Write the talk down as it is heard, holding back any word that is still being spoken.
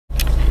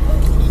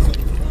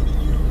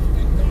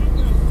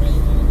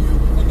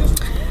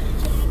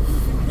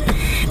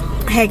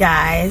Hey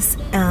guys,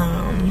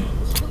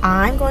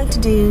 I'm going to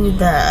do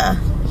the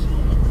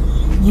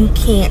 "You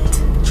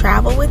Can't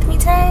Travel With Me"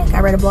 tag. I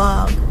read a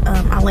blog,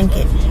 I'll link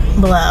it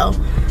below,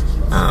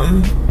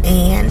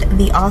 and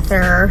the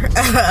author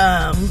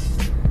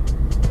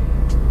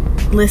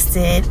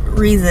listed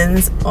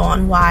reasons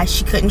on why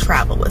she couldn't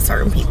travel with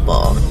certain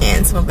people,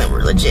 and some of them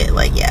were legit,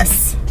 like,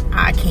 yes,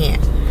 I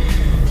can't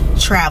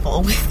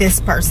travel with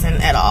this person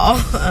at all.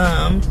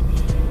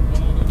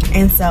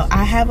 And so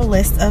I have a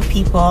list of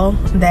people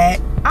that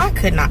I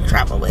could not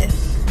travel with.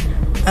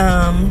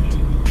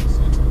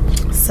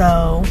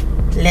 So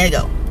let's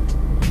go.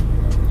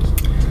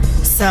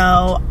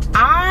 So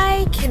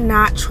I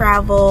cannot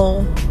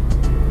travel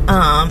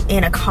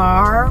in a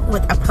car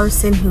with a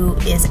person who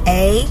is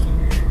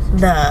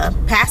the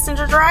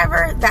passenger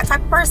driver, that type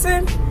of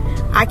person.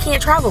 I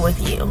can't travel with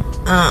you.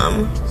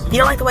 If you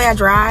don't like the way I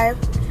drive,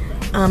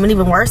 and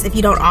even worse, if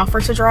you don't offer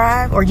to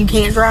drive or you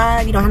can't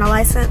drive, you don't have no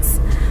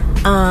license,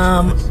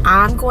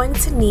 I'm going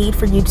to need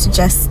for you to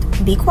just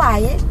be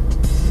quiet.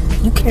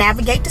 You can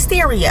navigate the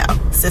stereo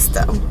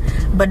system,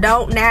 but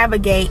don't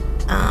navigate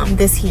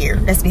this here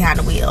that's behind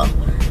the wheel,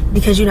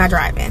 because you're not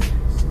driving.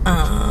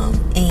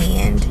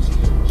 And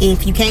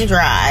if you can't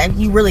drive,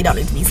 you really don't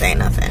need to be saying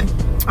nothing.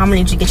 I'm gonna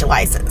need you to get your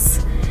license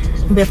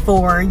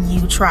before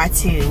you try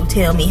to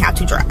tell me how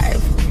to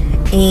drive.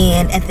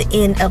 And at the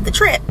end of the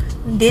trip,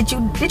 did you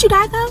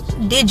die though?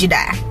 Did you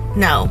die?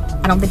 No,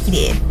 I don't think you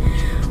did.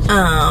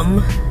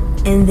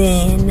 And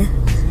then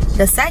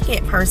the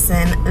second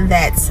person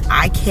that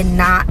I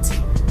cannot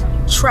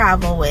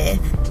travel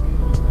with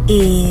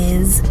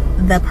is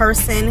the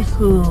person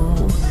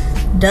who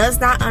does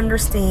not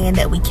understand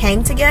that we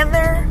came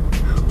together,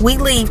 we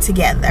leave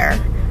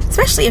together,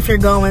 especially if you're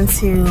going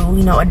to,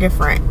 you know, a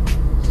different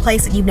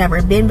place that you've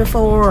never been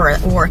before,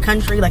 or a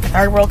country, like a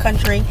third world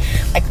country.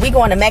 Like, we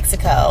going to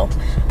Mexico.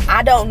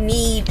 I don't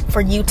need for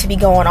you to be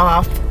going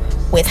off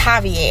with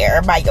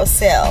Javier by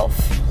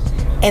yourself,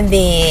 and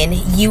then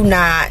you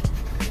not,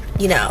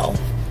 you know,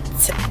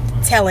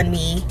 telling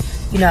me,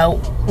 you know,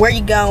 where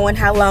you going,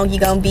 how long you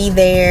gonna be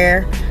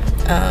there,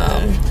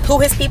 who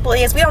his people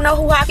is. We don't know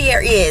who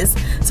Javier is,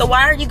 so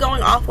why are you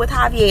going off with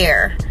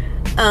Javier,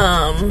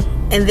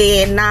 and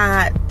then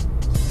not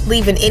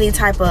leaving any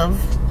type of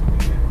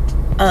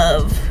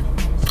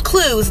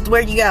clues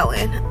where you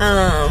going?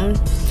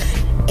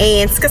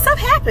 And because stuff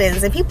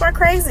happens and people are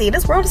crazy,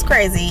 this world is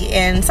crazy,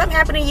 and something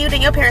happened to you,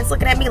 then your parents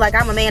looking at me like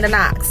I'm Amanda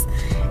Knox,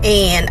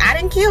 and I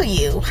didn't kill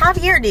you.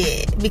 Javier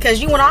did,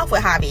 because you went off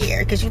with Javier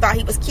because you thought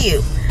he was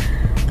cute,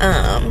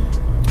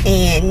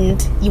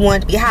 and you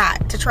wanted to be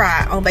hot to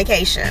try on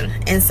vacation.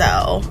 And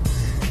so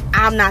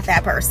I'm not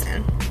that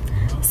person.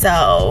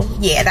 So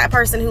yeah, that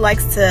person who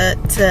likes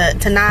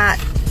does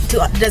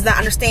not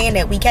understand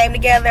that we came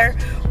together,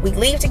 we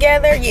leave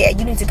together, yeah,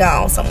 you need to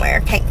go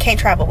somewhere. Can't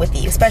travel with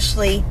you,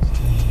 especially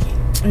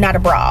not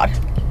abroad.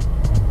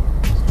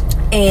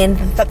 And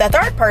the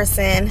third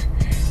person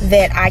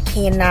that I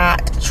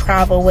cannot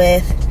travel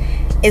with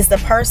is the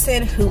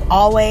person who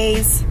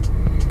always,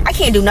 I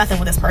can't do nothing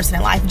with this person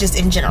in life, just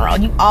in general.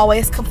 You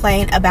always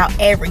complain about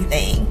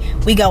everything.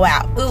 We go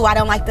out, ooh, I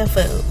don't like the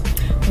food.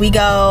 We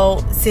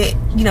go sit,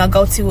 you know,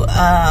 go to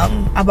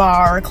a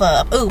bar or a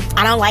club, ooh,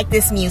 I don't like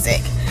this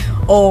music.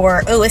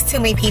 Or, ooh, it's too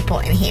many people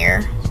in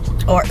here.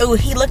 Or, ooh,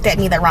 he looked at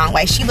me the wrong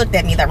way, she looked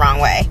at me the wrong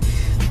way.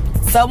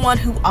 Someone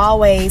who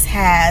always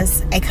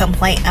has a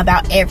complaint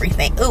about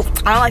everything. Ooh,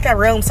 I don't like that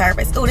room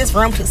service. Ooh, this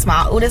room too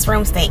small. Ooh, this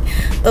room stink.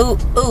 Ooh,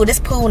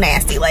 this pool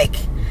nasty. Like,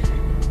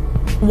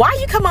 why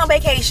you come on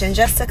vacation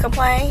just to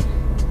complain?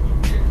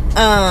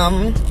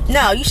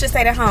 No, you should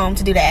stay at home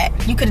to do that.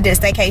 You could have did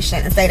a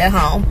staycation and stayed at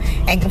home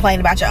and complained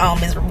about your own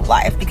miserable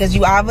life, because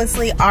you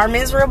obviously are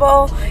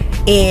miserable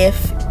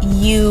if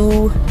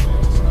you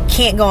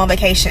can't go on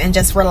vacation and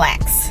just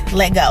relax,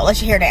 let go,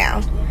 let your hair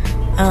down.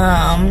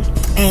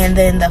 And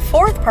then the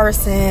fourth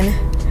person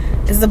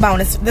is the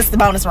bonus. This is the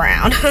bonus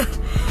round.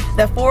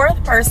 The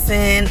fourth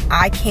person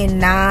I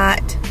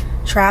cannot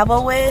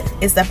travel with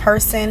is the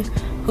person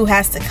who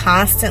has to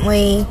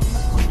constantly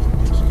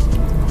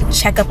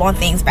check up on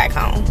things back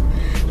home.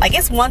 Like,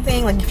 it's one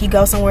thing, like, if you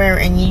go somewhere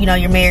and you know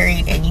you're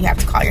married and you have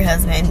to call your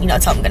husband, you know,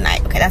 tell him good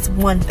night. Okay, that's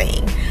one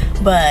thing.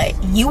 But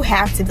you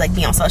have to, like,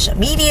 be on social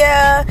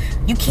media.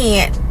 You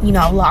can't, you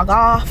know, log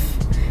off.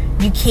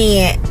 You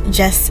can't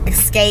just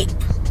escape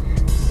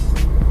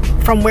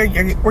from where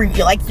you're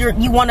like,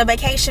 you want a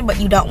vacation, but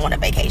you don't want a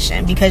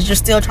vacation because you're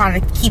still trying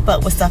to keep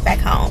up with stuff back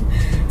home.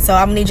 So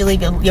I'm gonna need you to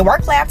leave your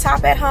work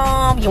laptop at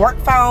home, your work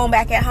phone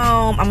back at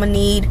home. I'm gonna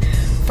need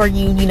for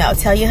you, you know,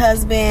 tell your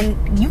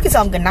husband, you can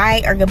tell him good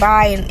night or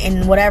goodbye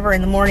and whatever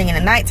in the morning and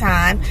the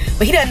nighttime,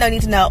 but he doesn't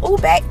need to know, oh,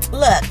 babe,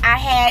 look, I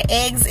had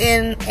eggs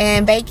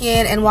and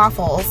bacon and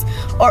waffles,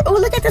 or oh,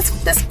 look at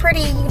this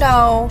pretty, you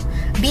know,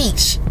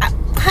 beach.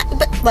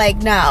 But like,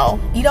 no,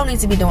 you don't need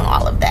to be doing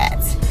all of that.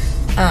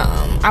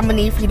 I'm gonna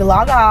need for you to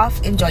log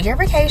off, enjoy your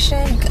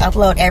vacation. You can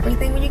upload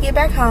everything when you get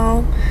back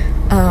home,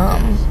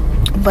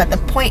 but the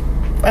point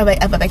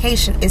of a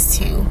vacation is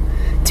to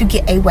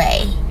get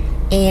away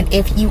And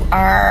if you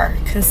are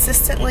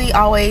consistently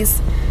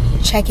always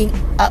checking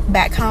up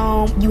back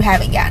home, you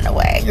haven't gotten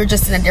away. You're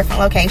just in a different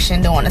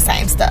location doing the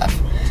same stuff.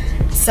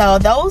 So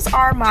those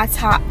are my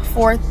top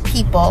 4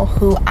 people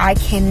who I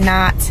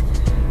cannot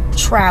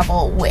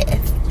travel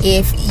with.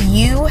 If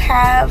you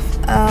have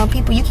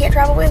people you can't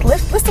travel with,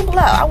 list them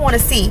below. I want to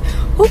see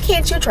who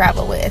can't you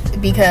travel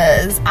with,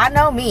 because I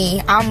know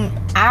me,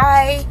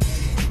 I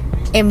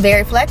am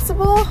very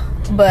flexible,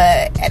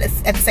 but at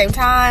the same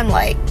time,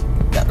 like,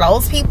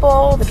 those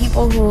people, the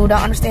people who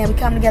don't understand we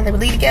come together, we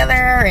leave together,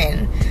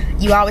 and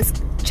you always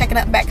checking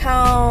up back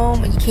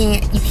home, and you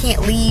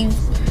can't leave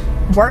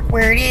work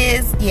where it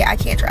is. Yeah, I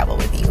can't travel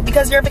with you,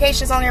 because your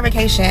vacation is on your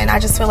vacation. I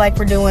just feel like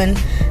we're doing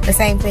the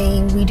same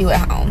thing we do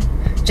at home,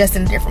 just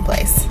in a different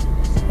place,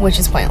 which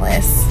is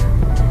pointless.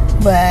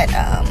 But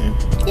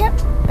yeah,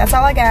 that's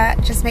all I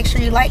got. Just make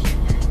sure you like,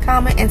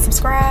 comment, and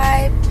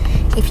subscribe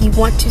if you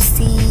want to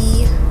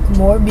see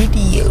more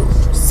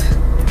videos.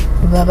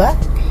 Bye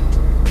bye.